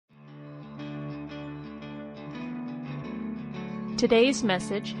Today's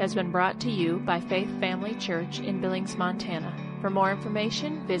message has been brought to you by Faith Family Church in Billings, Montana. For more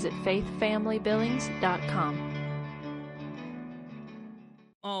information, visit faithfamilybillings.com.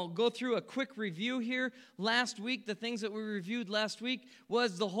 I'll go through a quick review here. Last week, the things that we reviewed last week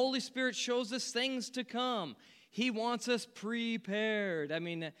was the Holy Spirit shows us things to come. He wants us prepared. I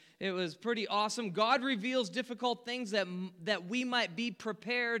mean, it was pretty awesome. God reveals difficult things that we might be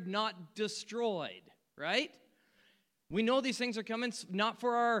prepared, not destroyed, right? We know these things are coming not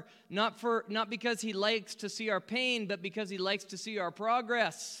because he likes to see our pain, but because he likes to see our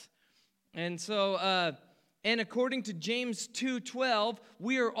progress. And so, and according to James 2:12,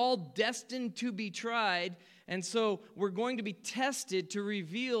 we are all destined to be tried. And so we're going to be tested to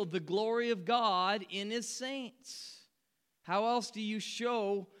reveal the glory of God in his saints. How else do you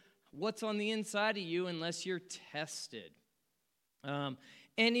show what's on the inside of you unless you're tested?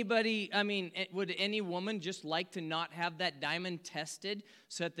 Would any woman just like to not have that diamond tested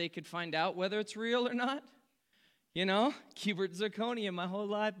so that they could find out whether it's real or not? You know, Cubert zirconia, my whole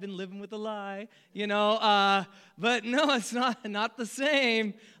life been living with a lie. But no, it's not the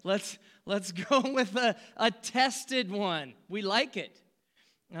same. Let's go with a tested one. We like it.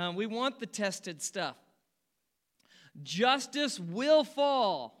 We want the tested stuff. Justice will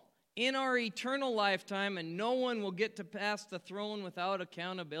fall in our eternal lifetime, and no one will get to pass the throne without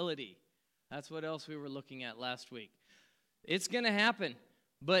accountability. That's what else we were looking at last week. It's going to happen,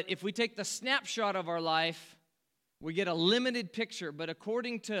 but if we take the snapshot of our life, we get a limited picture. But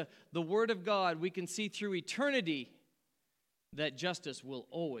according to the Word of God, we can see through eternity that justice will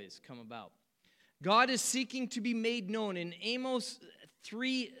always come about. God is seeking to be made known. In Amos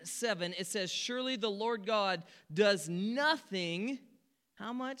 3:7, it says, "Surely the Lord God does nothing."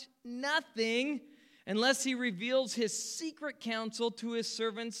 How much? Nothing, unless he reveals his secret counsel to his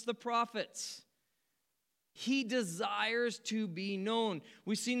servants, the prophets. He desires to be known.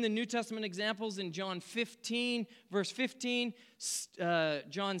 We've seen the New Testament examples in John 15, verse 15,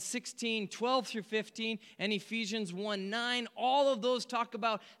 John 16, 12 through 15, and Ephesians 1:9. All of those talk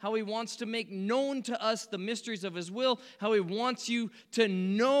about how he wants to make known to us the mysteries of his will, how he wants you to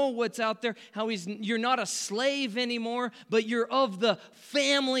know what's out there, how you're not a slave anymore, but you're of the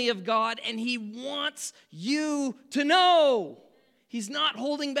family of God, and he wants you to know. He's not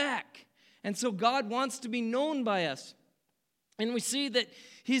holding back. And so God wants to be known by us. And we see that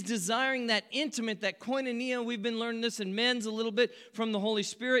he's desiring that intimate, that koinonia. We've been learning this in men's a little bit from the Holy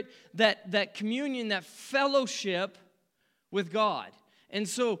Spirit, that communion, that fellowship with God. And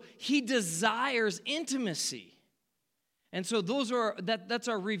so he desires intimacy. And so that's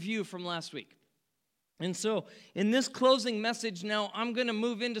our review from last week. And so in this closing message now, I'm going to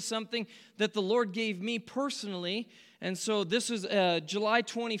move into something that the Lord gave me personally. And so this is July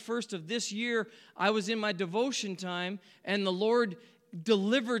 21st of this year. I was in my devotion time, and the Lord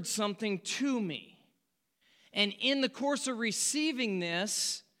delivered something to me. And in the course of receiving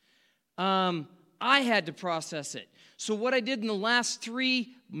this, I had to process it. So what I did in the last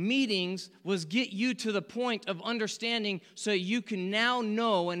 3 meetings was get you to the point of understanding so you can now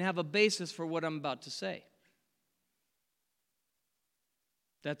know and have a basis for what I'm about to say.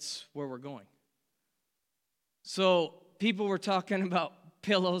 That's where we're going. So people were talking about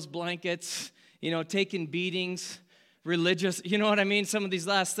pillows, blankets, taking beatings, religious, you know what I mean? Some of these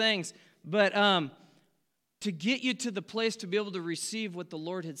last things. But to get you to the place to be able to receive what the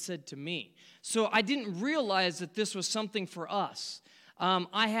Lord had said to me. So I didn't realize that this was something for us.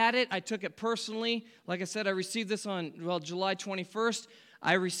 I had it. I took it personally. Like I said, I received this on, July 21st.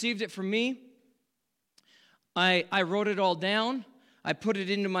 I received it from me. I wrote it all down. I put it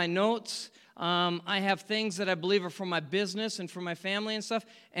into my notes. I have things that I believe are for my business and for my family and stuff,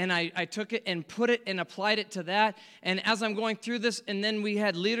 and I took it and put it and applied it to that. And as I'm going through this, and then we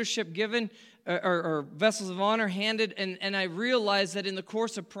had leadership given, or vessels of honor handed, and I realized that in the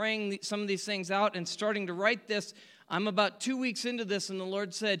course of praying some of these things out and starting to write this, I'm about 2 weeks into this, and the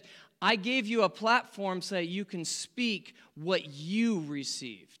Lord said, I gave you a platform so that you can speak what you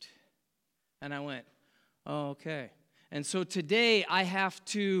received. And I went, oh, okay. And so today I have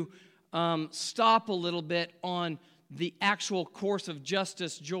to stop a little bit on the actual course of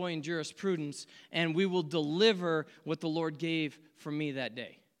justice, joy, and jurisprudence, and we will deliver what the Lord gave for me that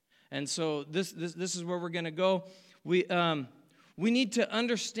day. And so this is where we're going to go. We need to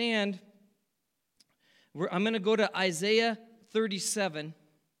understand. I'm going to go to Isaiah 37,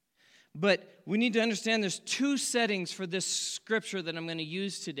 but we need to understand there's 2 settings for this scripture that I'm going to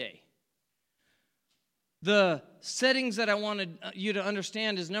use today. The settings that I wanted you to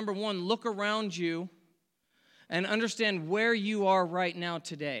understand is, number 1, look around you and understand where you are right now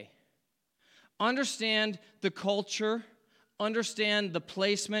today. Understand the culture. understand the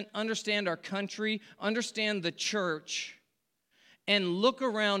placement, understand our country, understand the church, and look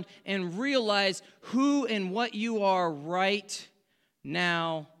around and realize who and what you are right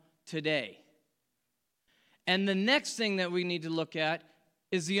now, today. And the next thing that we need to look at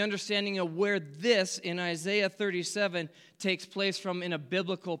is the understanding of where this, in Isaiah 37, takes place from in a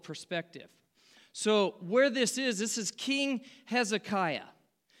biblical perspective. So where this is King Hezekiah.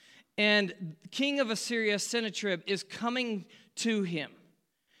 And king of Assyria, Sennacherib, is coming to him.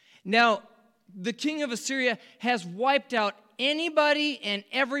 Now, the king of Assyria has wiped out anybody and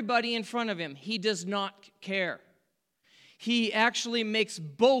everybody in front of him. He does not care. He actually makes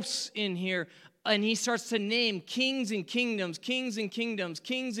boasts in here, and he starts to name kings and kingdoms, kings and kingdoms,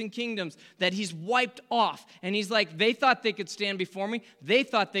 kings and kingdoms that he's wiped off. And he's like, they thought they could stand before me. They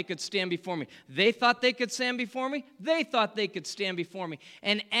thought they could stand before me. They thought they could stand before me. They thought they could stand before me.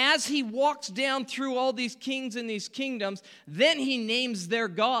 And as he walks down through all these kings and these kingdoms, then he names their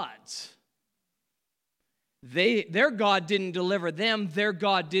gods. Their God didn't deliver them. Their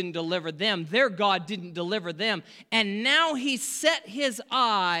God didn't deliver them. Their God didn't deliver them. And now he set his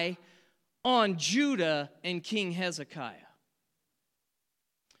eye on Judah and King Hezekiah.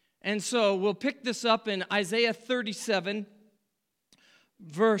 And so we'll pick this up in Isaiah 37,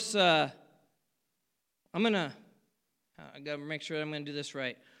 verse, I got to make sure I'm going to do this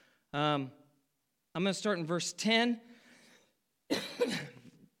right. I'm going to start in verse 10.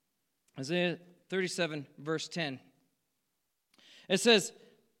 Isaiah 37, verse 10. It says,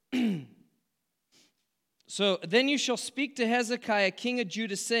 so then you shall speak to Hezekiah, king of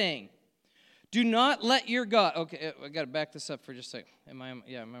Judah, saying, do not let your God... Okay, I got to back this up for just a second. I'm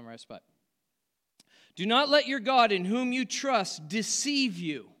in the right spot. Do not let your God in whom you trust deceive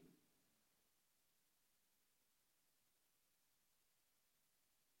you.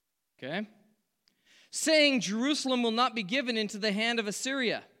 Okay? Saying, Jerusalem will not be given into the hand of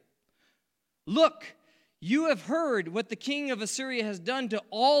Assyria. Look, you have heard what the king of Assyria has done to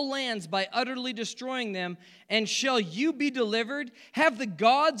all lands by utterly destroying them, and shall you be delivered? Have the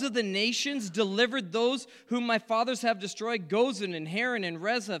gods of the nations delivered those whom my fathers have destroyed, Gozan and Haran and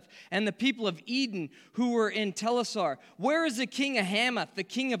Rezeph, and the people of Eden who were in Telassar? Where is the king of Hamath, the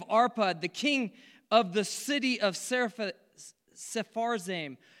king of Arpad, the king of the city of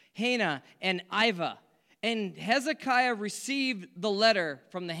Sepharzaim, Hena, and Iva? And Hezekiah received the letter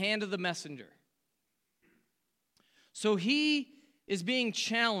from the hand of the messenger. So he is being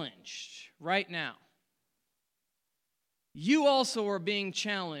challenged right now. You also are being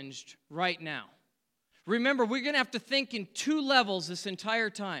challenged right now. Remember, we're going to have to think in two levels this entire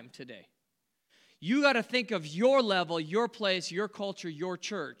time today. You got to think of your level, your place, your culture, your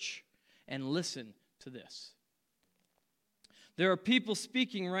church, and listen to this. There are people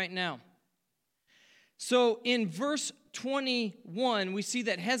speaking right now. So in verse 21, we see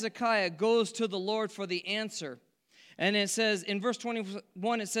that Hezekiah goes to the Lord for the answer. And it says, in verse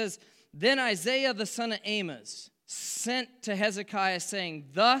 21, it says, then Isaiah the son of Amos sent to Hezekiah, saying,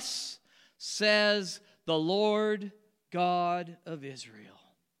 thus says the Lord God of Israel.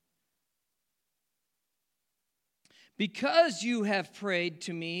 Because you have prayed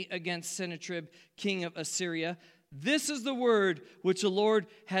to me against Sennacherib, king of Assyria, this is the word which the Lord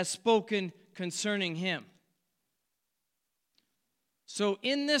has spoken concerning him. So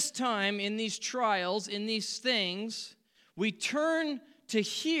in this time, in these trials, in these things, we turn to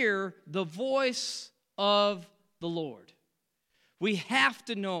hear the voice of the Lord. We have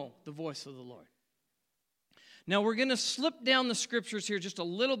to know the voice of the Lord. Now we're going to slip down the scriptures here just a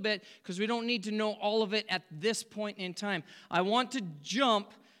little bit because we don't need to know all of it at this point in time. I want to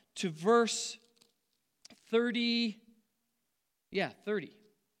jump to verse 30. Yeah, 30.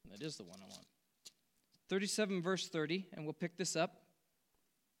 That is the one I want. 37 verse 30, and we'll pick this up.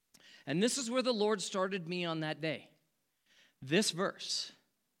 And this is where the Lord started me on that day. This verse.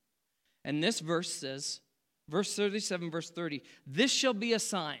 And this verse says, verse 37, verse 30, this shall be a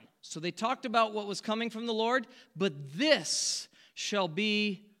sign. So they talked about what was coming from the Lord, but this shall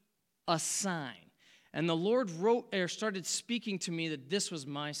be a sign. And the Lord started speaking to me that this was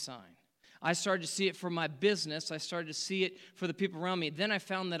my sign. I started to see it for my business. I started to see it for the people around me. Then I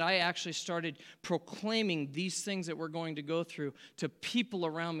found that I actually started proclaiming these things that we're going to go through to people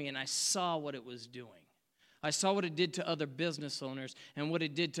around me, and I saw what it was doing. I saw what it did to other business owners and what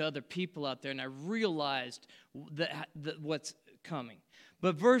it did to other people out there, and I realized what's coming.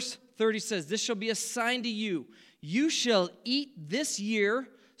 But verse 30 says, this shall be a sign to you. You shall eat this year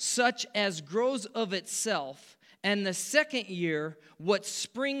such as grows of itself, and the second year what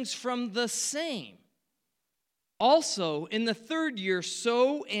springs from the same. Also, in the third year,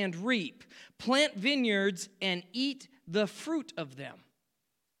 sow and reap, plant vineyards and eat the fruit of them.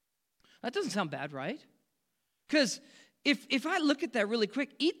 That doesn't sound bad, right? Because if I look at that really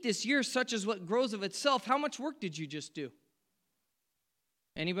quick, eat this year such as what grows of itself, how much work did you just do?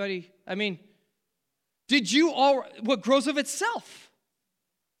 Anybody? I mean, what grows of itself?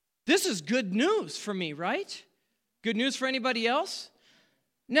 This is good news for me, right? Good news for anybody else?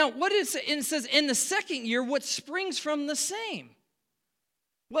 Now, what is it? It says, in the second year, what springs from the same?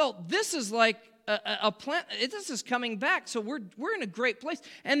 Well, this is like a plant. This is coming back, so we're in a great place.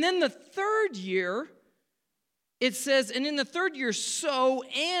 And then the third year, it says, and in the third year, sow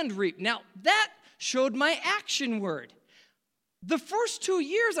and reap. Now, that showed my action word. The first 2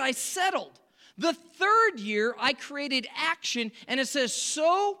 years, I settled. The third year, I created action, and it says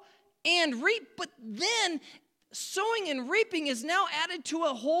sow and reap. But then, sowing and reaping is now added to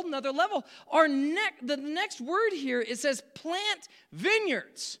a whole nother level. The next word here, it says plant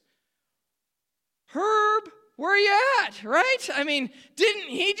vineyards. Herb, where are you at, right? I mean, didn't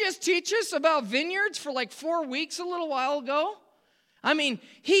he just teach us about vineyards for like 4 weeks a little while ago? I mean,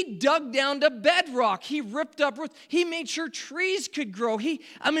 he dug down to bedrock. He ripped up roots. He made sure trees could grow. We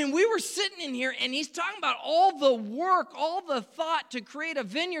were sitting in here, and he's talking about all the work, all the thought to create a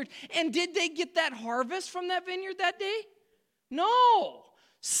vineyard. And did they get that harvest from that vineyard that day? No.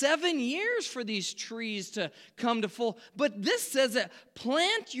 7 years for these trees to come to full. But this says that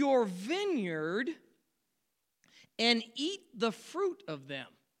plant your vineyard and eat the fruit of them.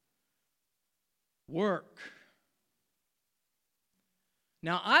 Work.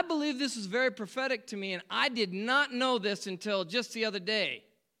 Now, I believe this is very prophetic to me, and I did not know this until just the other day.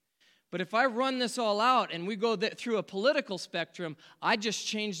 But if I run this all out and we go through a political spectrum, I just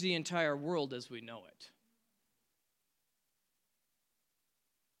change the entire world as we know it.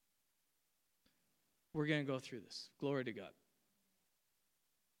 We're going to go through this. Glory to God.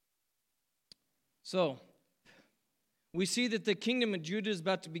 So, we see that the kingdom of Judah is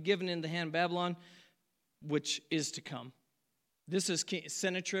about to be given in the hand of Babylon, which is to come. This is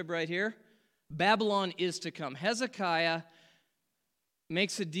Sennacherib right here. Babylon is to come. Hezekiah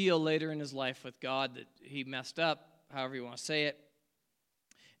makes a deal later in his life with God that he messed up, however you want to say it.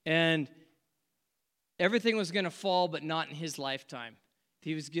 And everything was going to fall, but not in his lifetime.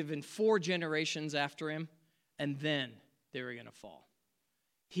 He was given 4 generations after him, and then they were going to fall.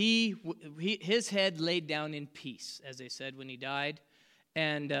 His head laid down in peace, as they said when he died.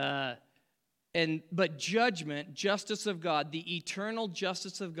 But judgment, justice of God, the eternal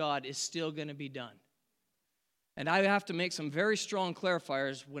justice of God is still going to be done. And I have to make some very strong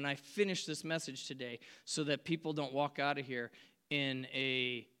clarifiers when I finish this message today so that people don't walk out of here in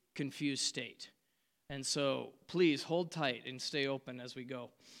a confused state. And so please hold tight and stay open as we go.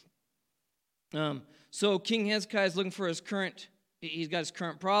 So King Hezekiah is looking for he's got his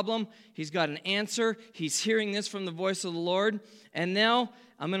current problem. He's got an answer. He's hearing this from the voice of the Lord. And now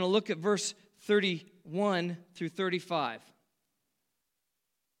I'm going to look at verse 31 through 35.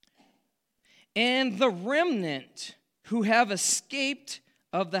 And the remnant who have escaped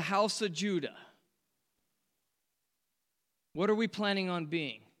of the house of Judah. What are we planning on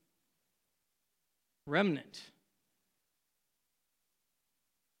being? Remnant.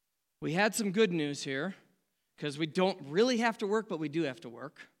 We had some good news here because we don't really have to work, but we do have to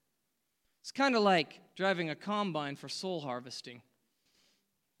work. It's kind of like driving a combine for soul harvesting.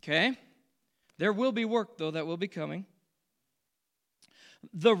 Okay? There will be work, though, that will be coming.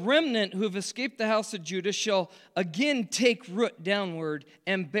 The remnant who have escaped the house of Judah shall again take root downward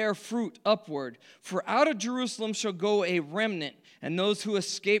and bear fruit upward. For out of Jerusalem shall go a remnant, and those who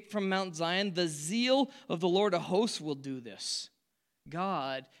escape from Mount Zion, the zeal of the Lord of hosts will do this.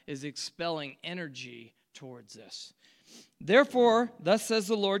 God is expelling energy towards this. Therefore, thus says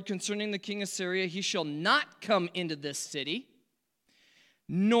the Lord concerning the king of Syria, he shall not come into this city,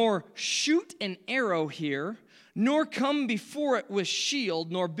 nor shoot an arrow here, nor come before it with shield,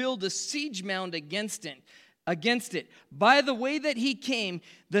 nor build a siege mound against it. By the way that he came,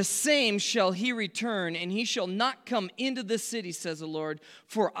 the same shall he return, and he shall not come into the city, says the Lord.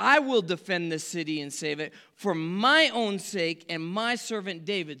 For I will defend this city and save it, for my own sake and my servant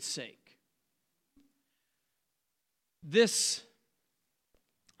David's sake.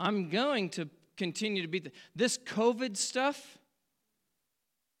 I'm going to continue to be this COVID stuff.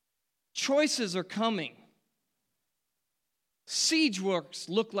 Choices are coming. Siege works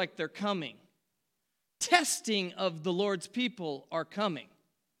look like they're coming. Testing of the Lord's people are coming.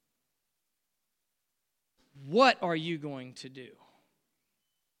 What are you going to do?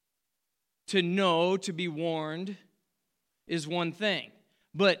 To know, to be warned, is one thing.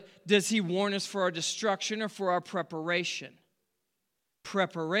 But does he warn us for our destruction or for our preparation?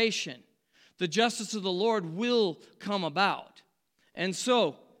 Preparation. the justice of the Lord will come about. And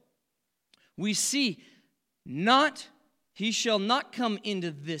so, we see, he shall not come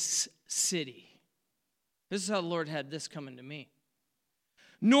into this city. This is how the Lord had this coming to me.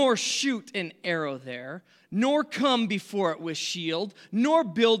 Nor shoot an arrow there, nor come before it with shield, nor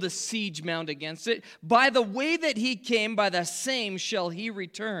build a siege mount against it. By the way that he came, by the same shall he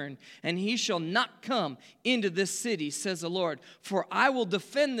return, and he shall not come into this city, says the Lord. For I will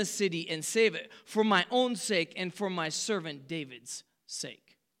defend the city and save it, for my own sake and for my servant David's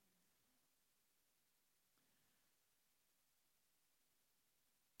sake.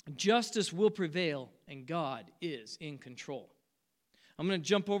 Justice will prevail, and God is in control. I'm going to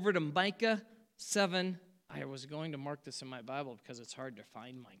jump over to Micah 7. I was going to mark this in my Bible because it's hard to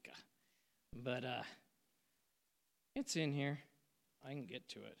find Micah. But it's in here. I can get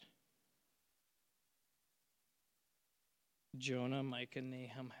to it. Jonah, Micah,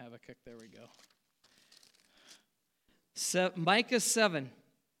 Nahum, Habakkuk. There we go. Micah 7,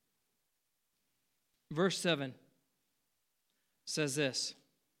 verse 7 says this.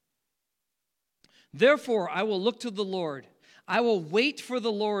 Therefore, I will look to the Lord. I will wait for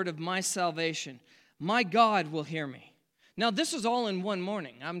the Lord of my salvation. My God will hear me. Now, this is all in one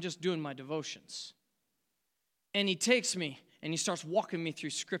morning. I'm just doing my devotions. And he takes me and he starts walking me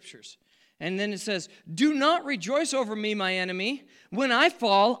through scriptures. And then it says, do not rejoice over me, my enemy. When I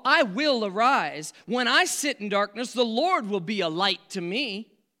fall, I will arise. When I sit in darkness, the Lord will be a light to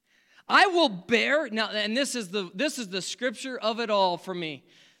me. I will bear, now, and this is the scripture of it all for me.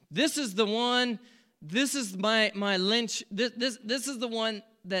 This is the one, this is my lynch, this is the one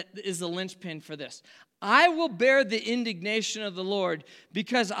that is the linchpin for this. I will bear the indignation of the Lord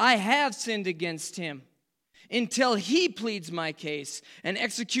because I have sinned against him, until he pleads my case and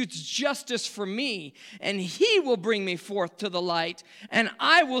executes justice for me, and he will bring me forth to the light, and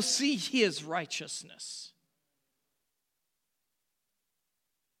I will see his righteousness.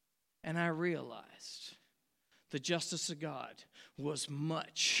 And I realized the justice of God was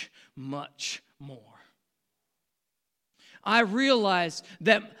much, much more. I realized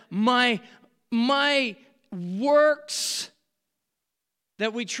that my works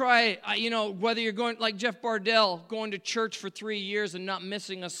that we try, whether you're going like Jeff Bardell, going to church for 3 years and not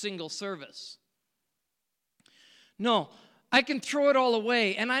missing a single service. No, I can throw it all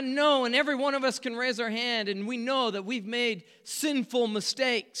away. And I know, and every one of us can raise our hand, and we know that we've made sinful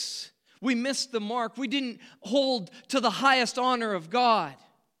mistakes. We missed the mark. We didn't hold to the highest honor of God.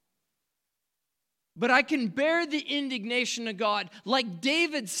 But I can bear the indignation of God. Like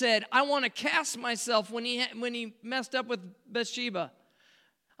David said, I want to cast myself when he messed up with Bathsheba.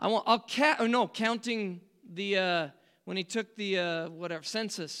 Counting the, when he took the,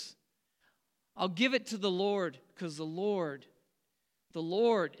 census. I'll give it to the Lord, because the Lord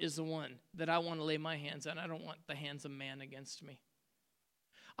is the one that I want to lay my hands on. I don't want the hands of man against me.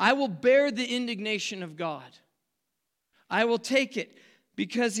 I will bear the indignation of God. I will take it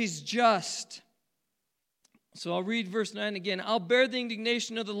because he's just. So I'll read verse 9 again. I'll bear the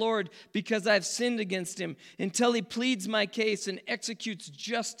indignation of the Lord because I've sinned against him, until he pleads my case and executes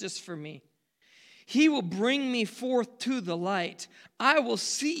justice for me. He will bring me forth to the light. I will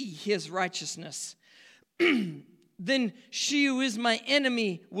see his righteousness. Then she who is my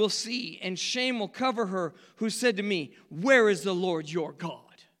enemy will see, and shame will cover her who said to me, where is the Lord your God?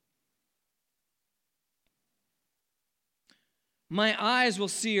 My eyes will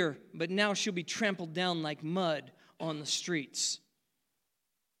see her, but now she'll be trampled down like mud on the streets.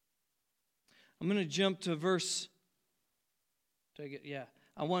 I'm going to jump to verse,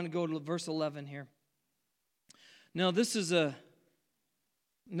 I want to go to verse 11 here. Now this is 11.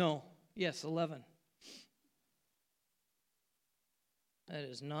 That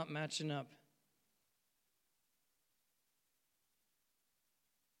is not matching up.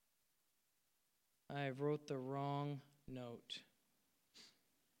 I wrote the wrong note.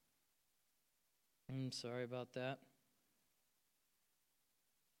 I'm sorry about that.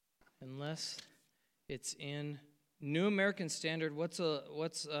 Unless it's in New American Standard. What's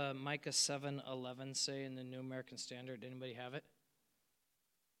Micah 7:11 say in the New American Standard? Anybody have it?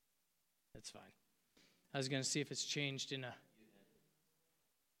 That's fine. I was going to see if it's changed in a.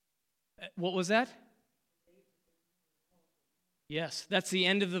 What was that? Yes, that's the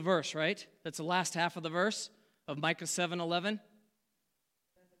end of the verse, right? That's the last half of the verse of Micah 7:11.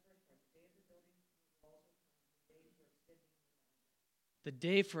 The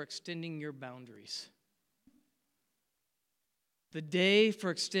day for extending your boundaries. The day for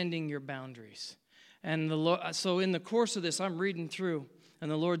extending your boundaries. And the Lord, so in the course of this, I'm reading through,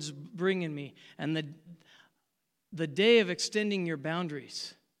 and the Lord's bringing me. And the day of extending your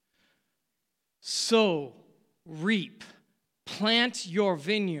boundaries. sow, reap, plant your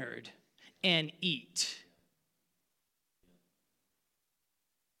vineyard, and eat.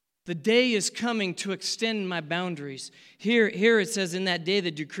 The day is coming to extend my boundaries. Here it says, in that day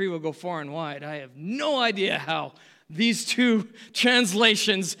the decree will go far and wide. I have no idea how these two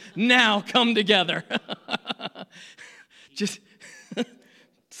translations now come together.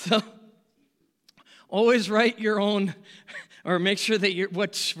 So always write your own, or make sure that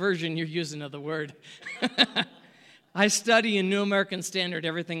which version you're using of the word. I study in New American Standard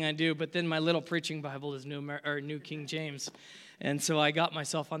everything I do, but then my little preaching Bible is New King James. And so I got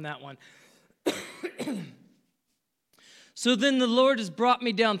myself on that one. So then the Lord has brought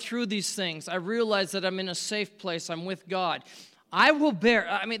me down through these things. I realize that I'm in a safe place. I'm with God. I will bear.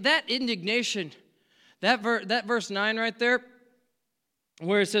 I mean, that indignation, that verse 9 right there,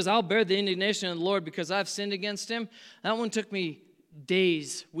 where it says, I'll bear the indignation of the Lord because I've sinned against him. That one took me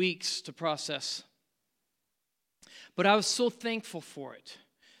days, weeks to process. But I was so thankful for it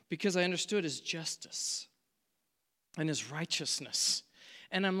because I understood his justice and his righteousness.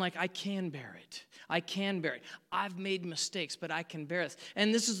 And I'm like, I can bear it. I can bear it. I've made mistakes, but I can bear this.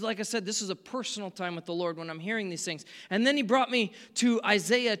 And this is, like I said, this is a personal time with the Lord when I'm hearing these things. And then he brought me to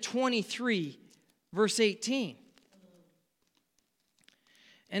Isaiah 23, verse 18.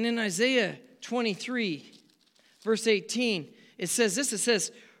 And in Isaiah 23, verse 18, it says this. It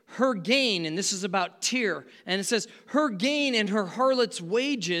says, her gain, and this is about Tyre, and it says, her gain and her harlot's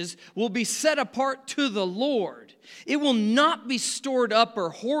wages will be set apart to the Lord. It will not be stored up or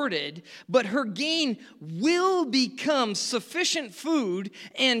hoarded, but her gain will become sufficient food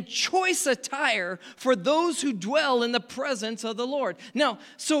and choice attire for those who dwell in the presence of the Lord. Now,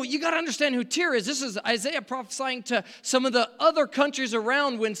 so you got to understand who Tyre is. This is Isaiah prophesying to some of the other countries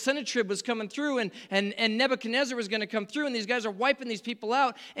around when Sennacherib was coming through and Nebuchadnezzar was going to come through, and these guys are wiping these people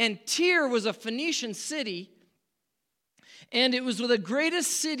out. And Tyre was a Phoenician city, and it was the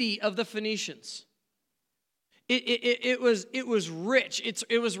greatest city of the Phoenicians. It was rich.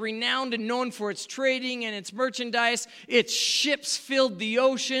 It was renowned and known for its trading and its merchandise. Its ships filled the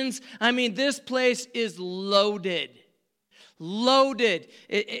oceans. I mean, this place is loaded. Loaded.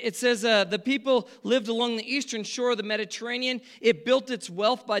 It says the people lived along the eastern shore of the Mediterranean. It built its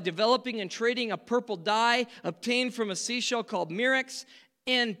wealth by developing and trading a purple dye obtained from a seashell called Murex.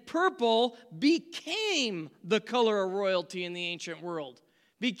 And purple became the color of royalty in the ancient world.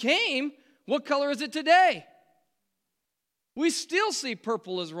 Became? What color is it today? We still see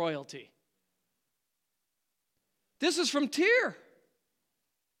purple as royalty. This is from Tyre.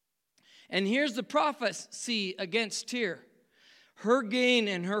 And here's the prophecy against Tyre. Her gain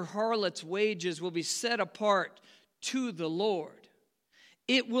and her harlot's wages will be set apart to the Lord.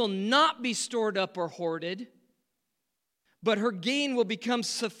 It will not be stored up or hoarded, but her gain will become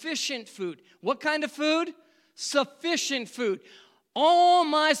sufficient food. What kind of food? Sufficient food. All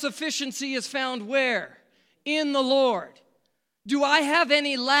my sufficiency is found where? In the Lord. Do I have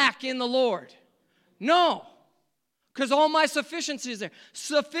any lack in the Lord? No, because all my sufficiency is there.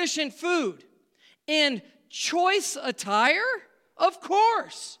 Sufficient food and choice attire? Of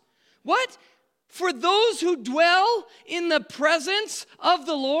course. What? For those who dwell in the presence of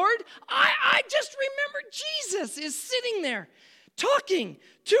the Lord? I just remember Jesus is sitting there talking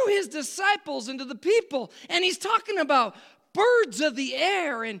to his disciples and to the people, and he's talking about birds of the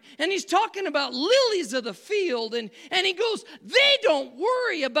air, and he's talking about lilies of the field, and he goes, they don't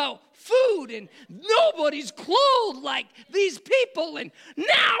worry about food, and nobody's clothed like these people. And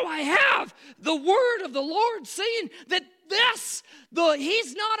now I have the word of the Lord saying that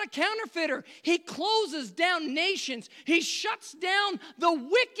he's not a counterfeiter. He closes down nations. He shuts down the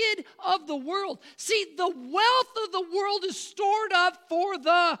wicked of the world. See, the wealth of the world is stored up for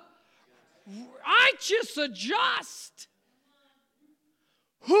the righteous or just.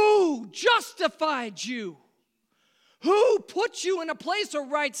 Who justified you? Who put you in a place of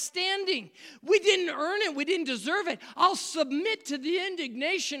right standing? We didn't earn it. We didn't deserve it. I'll submit to the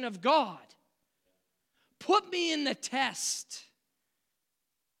indignation of God. Put me in the test.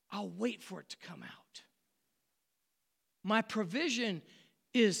 I'll wait for it to come out. My provision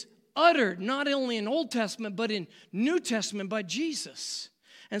is uttered not only in Old Testament but in New Testament by Jesus.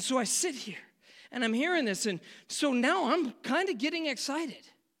 And so I sit here and I'm hearing this, and so now I'm kind of getting excited,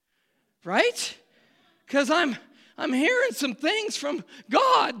 right? Because I'm hearing some things from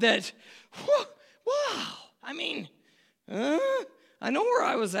God that, wow. I mean, I know where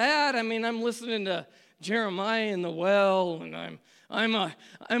I was at. I mean, I'm listening to Jeremiah in the well, and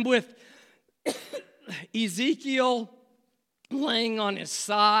I'm with Ezekiel laying on his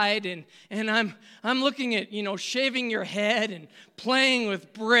side, and I'm looking at, shaving your head and playing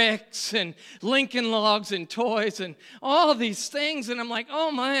with bricks and Lincoln Logs and toys and all these things, and I'm like,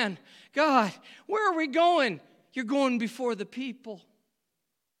 oh man, God, where are we going? You're going before the people.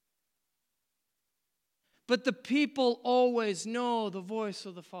 But the people always know the voice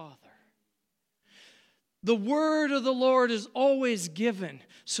of the Father. The word of the Lord is always given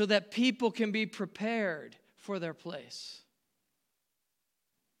so that people can be prepared for their place.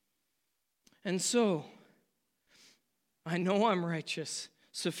 And so, I know I'm righteous.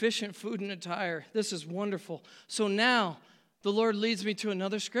 Sufficient food and attire. This is wonderful. So now, the Lord leads me to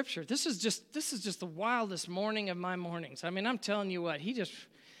another scripture. This is just the wildest morning of my mornings. I mean, I'm telling you what,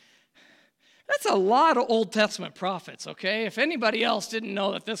 that's a lot of Old Testament prophets, okay? If anybody else didn't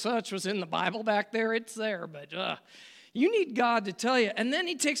know that this much was in the Bible back there, it's there. But you need God to tell you. And then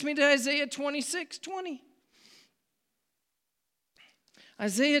he takes me to Isaiah 26:20.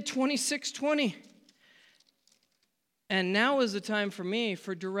 Isaiah 26:20. And now is the time for me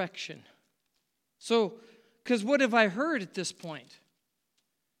for direction. So, because what have I heard at this point?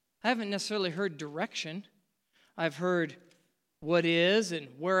 I haven't necessarily heard direction. I've heard what is and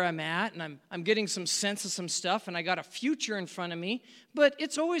where I'm at, and I'm getting some sense of some stuff, and I got a future in front of me. But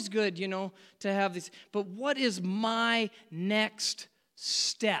it's always good, to have these. But what is my next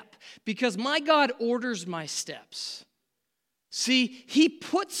step? Because my God orders my steps. See, he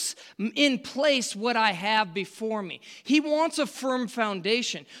puts in place what I have before me. He wants a firm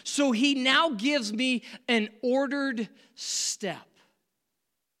foundation. So he now gives me an ordered step.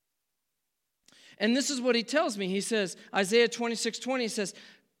 And this is what he tells me. He says, Isaiah 26:20 says,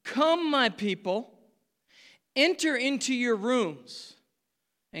 "Come, my people, enter into your rooms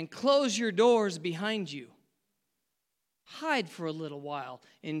and close your doors behind you. Hide for a little while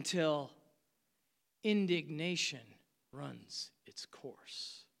until indignation runs its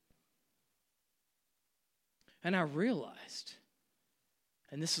course." And I realized,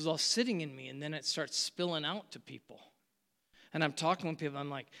 and this is all sitting in me, and then it starts spilling out to people. And I'm talking with people, I'm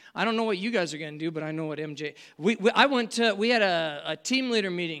like, I don't know what you guys are going to do, but I know what MJ... We had a team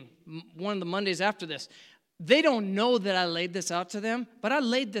leader meeting one of the Mondays after this. They don't know that I laid this out to them, but I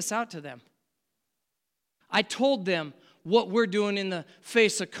laid this out to them. I told them what we're doing in the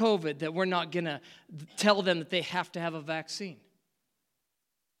face of COVID, that we're not going to tell them that they have to have a vaccine.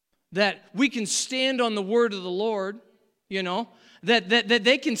 That we can stand on the word of the Lord, that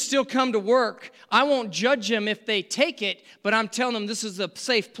they can still come to work. I won't judge them if they take it, but I'm telling them this is a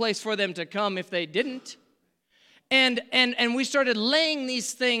safe place for them to come if they didn't. And we started laying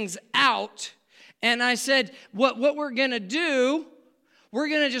these things out, and I said, what we're going to do, we're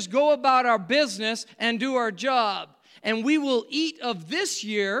going to just go about our business and do our job. And we will eat of this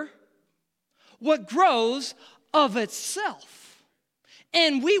year what grows of itself.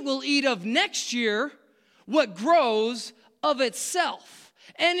 And we will eat of next year what grows of itself.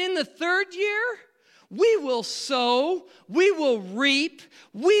 And in the third year, we will sow, we will reap,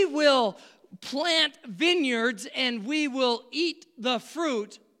 we will plant vineyards, and we will eat the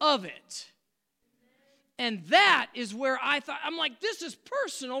fruit of it. And that is where I'm like, this is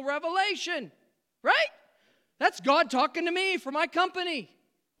personal revelation, right? That's God talking to me for my company.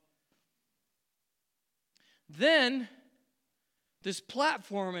 Then, this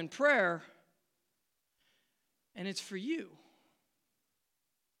platform in prayer, and it's for you.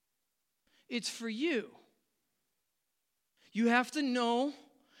 It's for you. You have to know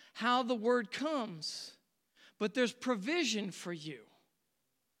how the word comes, but there's provision for you.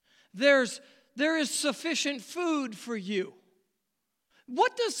 There is sufficient food for you.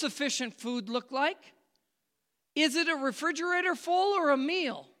 What does sufficient food look like? Is it a refrigerator full or a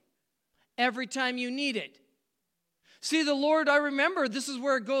meal every time you need it? See, the Lord, I remember, this is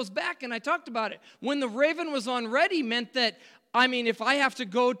where it goes back, and I talked about it. When the raven was on ready meant that, if I have to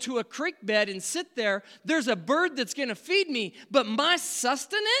go to a creek bed and sit there, there's a bird that's going to feed me, but my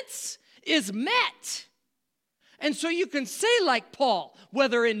sustenance is met. And so you can say like Paul,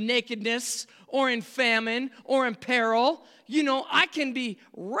 whether in nakedness or in famine or in peril, I can be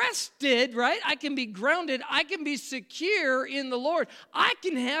rested, right? I can be grounded. I can be secure in the Lord. I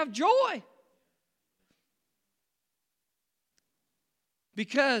can have joy.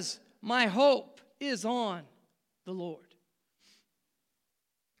 Because my hope is on the Lord.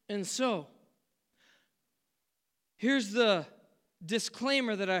 And so, here's the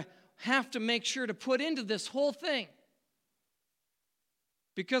disclaimer that I have to make sure to put into this whole thing.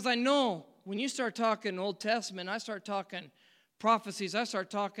 Because I know when you start talking Old Testament, I start talking prophecies, I start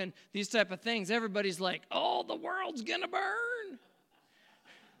talking these type of things, everybody's like, oh, the world's going to burn.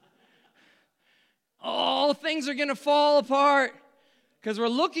 all things are going to fall apart because we're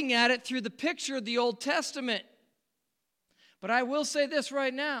looking at it through the picture of the Old Testament. But I will say this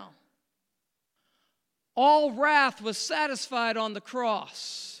right now. All wrath was satisfied on the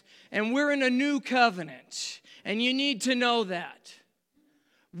cross, and we're in a new covenant, and you need to know that.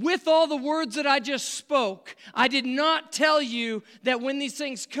 With all the words that I just spoke, I did not tell you that when these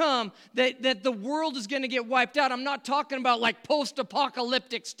things come, that the world is going to get wiped out. I'm not talking about like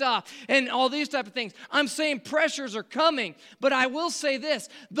post-apocalyptic stuff and all these type of things. I'm saying pressures are coming. But I will say this,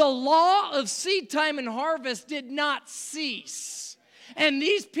 the law of seed time and harvest did not cease. And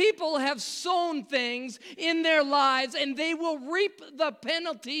these people have sown things in their lives, and they will reap the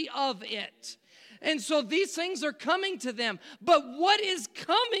penalty of it. And so these things are coming to them. But what is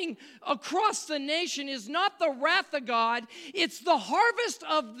coming across the nation is not the wrath of God, it's the harvest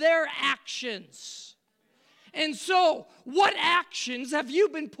of their actions. And so, what actions have you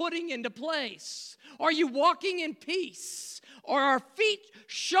been putting into place? Are you walking in peace? Or are our feet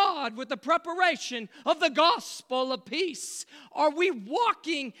shod with the preparation of the gospel of peace? Are we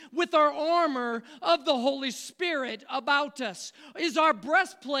walking with our armor of the Holy Spirit about us? Is our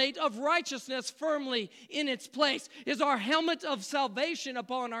breastplate of righteousness firmly in its place? Is our helmet of salvation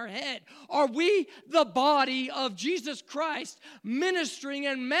upon our head? Are we the body of Jesus Christ ministering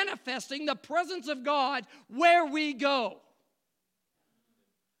and manifesting the presence of God where we go?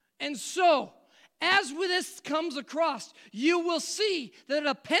 And so, as this comes across, you will see that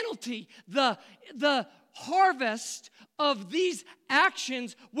a penalty, the harvest of these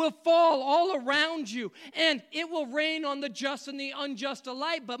actions will fall all around you, and it will rain on the just and the unjust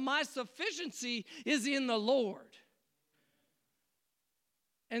alike, but my sufficiency is in the Lord.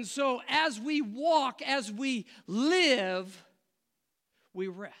 And so as we walk, as we live, we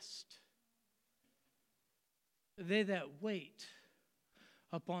rest. They that wait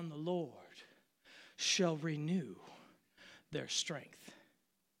upon the Lord shall renew their strength.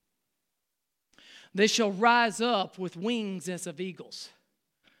 They shall rise up with wings as of eagles.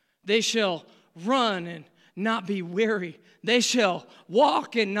 They shall run and not be weary. They shall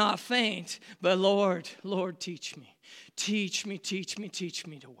walk and not faint. But Lord, teach me. Teach me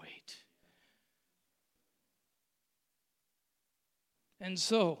to wait. And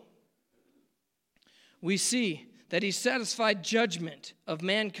so, we see that he satisfied judgment of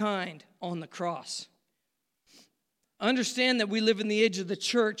mankind on the cross. Understand that we live in the age of the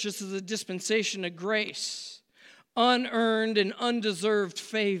church. This is a dispensation of grace, unearned and undeserved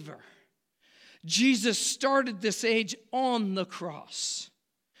favor. Jesus started this age on the cross.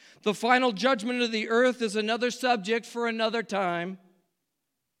 The final judgment of the earth is another subject for another time.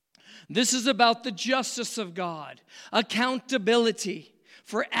 This is about the justice of God, accountability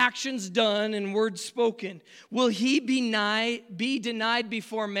for actions done and words spoken. Will he be denied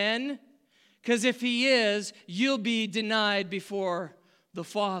before men? Because if he is, you'll be denied before the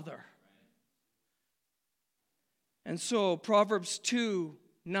Father. And so Proverbs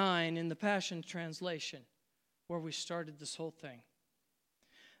 2:9 in the Passion Translation, where we started this whole thing.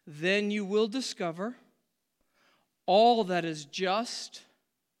 Then you will discover all that is just,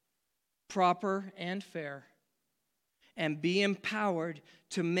 proper, and fair, and be empowered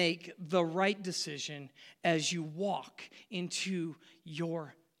to make the right decision as you walk into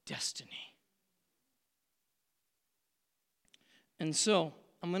your destiny. And so,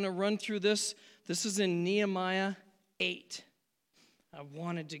 I'm going to run through this. This is in Nehemiah 8. I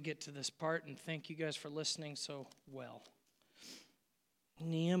wanted to get to this part, and thank you guys for listening so well.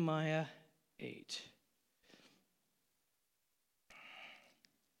 Nehemiah 8.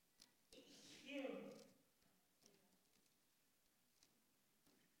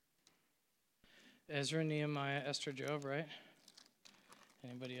 Ezra, Nehemiah, Esther, Job, right?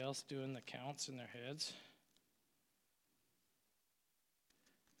 Anybody else doing the counts in their heads?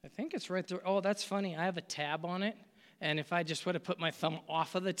 I think it's right there. Oh, that's funny. I have a tab on it. And if I just would have put my thumb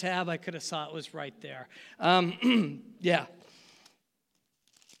off of the tab, I could have saw it was right there. Yeah.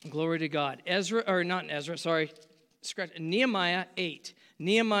 Glory to God. Nehemiah 8.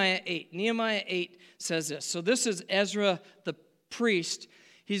 Nehemiah 8. Nehemiah 8 says this. So this is Ezra the priest.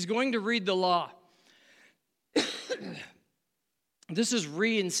 He's going to read the law. This is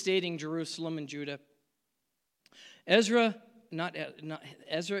reinstating Jerusalem and Judah. Ezra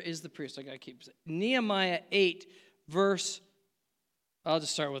is the priest. I got to keep saying. Nehemiah 8, verse, I'll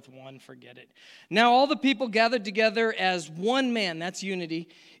just start with 1, forget it. Now all the people gathered together as one man, that's unity,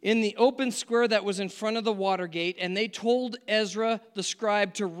 in the open square that was in front of the water gate, and they told Ezra the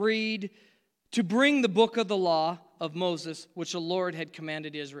scribe to bring the book of the law of Moses, which the Lord had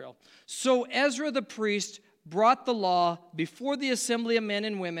commanded Israel. So Ezra the priest brought the law before the assembly of men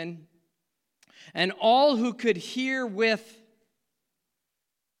and women, And all who could hear with,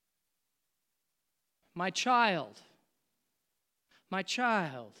 my child,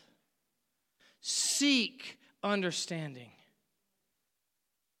 seek understanding.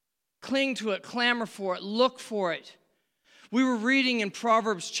 Cling to it, clamor for it, look for it. We were reading in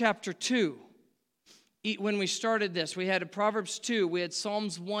Proverbs chapter 2. When we started this, we had Proverbs 2, we had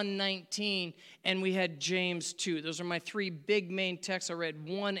Psalms 119, and we had James 2. Those are my three big main texts. I read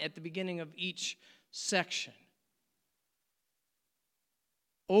one at the beginning of each section.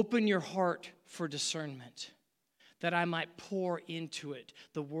 Open your heart for discernment, that I might pour into it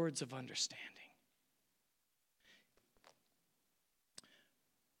the words of understanding.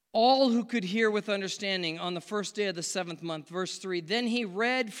 All who could hear with understanding on the first day of the 7th month. Verse 3, then he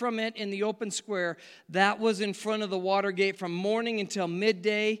read from it in the open square that was in front of the water gate from morning until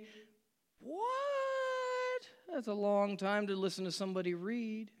midday. What? That's a long time to listen to somebody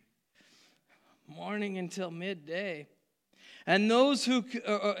read. Morning until midday. And those who,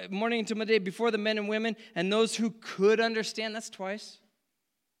 morning until midday before the men and women, and those who could understand, that's twice.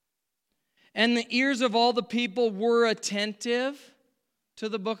 And the ears of all the people were attentive to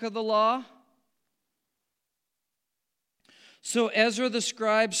the book of the law. So Ezra the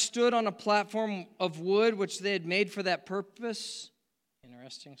scribe stood on a platform of wood which they had made for that purpose.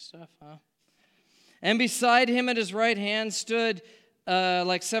 Interesting stuff, huh? And beside him at his right hand stood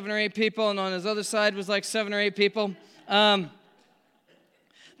like 7 or 8 people, and on his other side was like 7 or 8 people.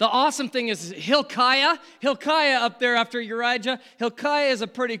 The awesome thing is Hilkiah up there after Uriah. Hilkiah is a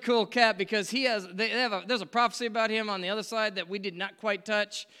pretty cool cat because there's a prophecy about him on the other side that we did not quite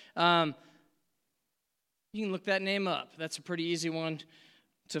touch. You can look that name up. That's a pretty easy one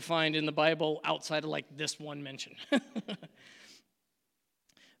to find in the Bible outside of like this one mention.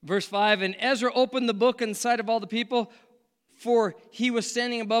 Verse 5, and Ezra opened the book in the sight of all the people, for he was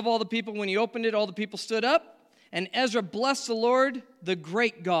standing above all the people. When he opened it, all the people stood up. And Ezra blessed the Lord, the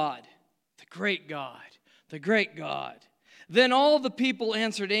great God, the great God, the great God. Then all the people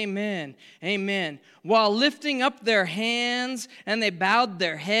answered, Amen, Amen, while lifting up their hands, and they bowed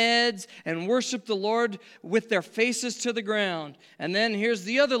their heads and worshiped the Lord with their faces to the ground. And then here's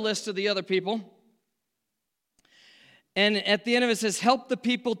the other list of the other people. And at the end of it says, help the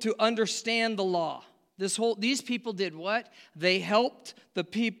people to understand the law. These people did what? They helped the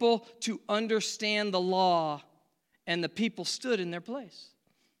people to understand the law. And the people stood in their place.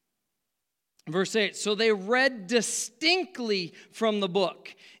 Verse 8, so they read distinctly from the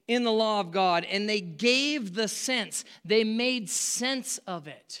book in the law of God, and they gave the sense. They made sense of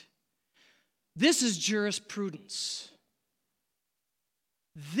it. This is jurisprudence.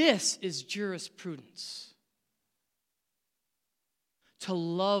 This is jurisprudence. To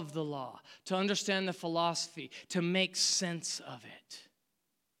love the law, to understand the philosophy, to make sense of it.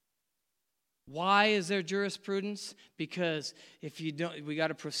 Why is there jurisprudence? Because if you don't, we got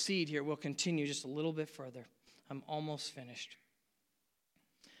to proceed here. We'll continue just a little bit further. I'm almost finished.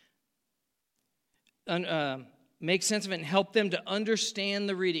 Make sense of it and help them to understand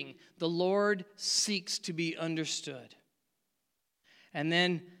the reading. The Lord seeks to be understood. And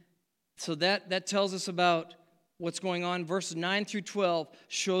then, so that tells us about what's going on. Verses 9 through 12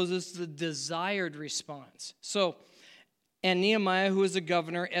 shows us the desired response. So, and Nehemiah, who was the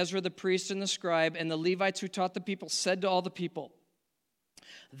governor, Ezra the priest and the scribe, and the Levites who taught the people, said to all the people,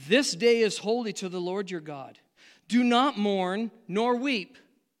 this day is holy to the Lord your God. Do not mourn nor weep.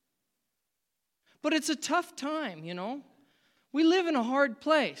 But it's a tough time, you know. We live in a hard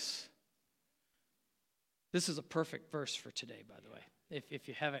place. This is a perfect verse for today, by the way, if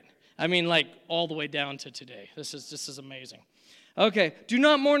you haven't. I mean, like all the way down to today. This is amazing. Okay, do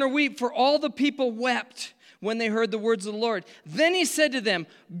not mourn or weep, for all the people wept when they heard the words of the Lord. Then he said to them,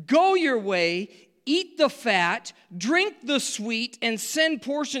 go your way, eat the fat, drink the sweet, and send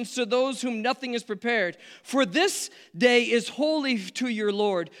portions to those whom nothing is prepared. For this day is holy to your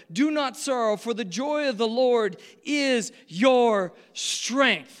Lord. Do not sorrow, for the joy of the Lord is your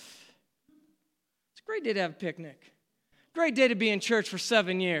strength. It's a great day to have a picnic. Great day to be in church for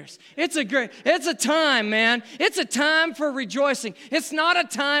 7 years. It's a time, man. It's a time for rejoicing. It's not a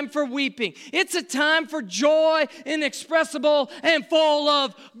time for weeping. It's a time for joy inexpressible and full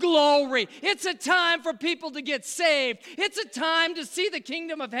of glory. It's a time for people to get saved. It's a time to see the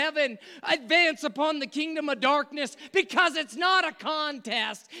kingdom of heaven advance upon the kingdom of darkness, because it's not a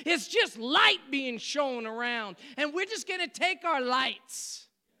contest. It's just light being shown around. And we're just going to take our lights.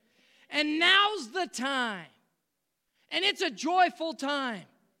 And now's the time. And it's a joyful time.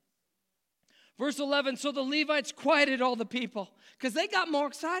 Verse 11, so the Levites quieted all the people because they got more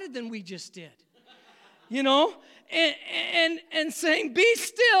excited than we just did. and saying, "Be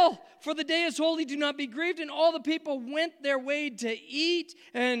still, for the day is holy, do not be grieved." And all the people went their way to eat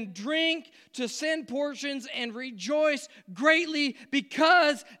and drink, to send portions and rejoice greatly,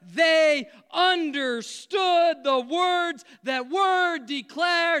 because they understood the words that were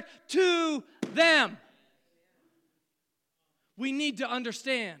declared to them. We need to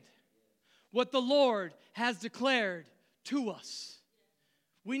understand what the Lord has declared to us.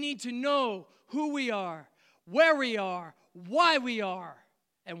 We need to know who we are, where we are, why we are,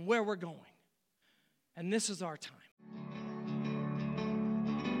 and where we're going. And this is our time.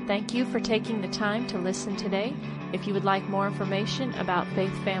 Thank you for taking the time to listen today. If you would like more information about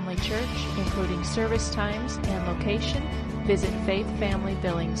Faith Family Church, including service times and location, visit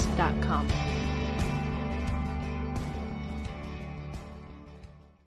faithfamilybillings.com.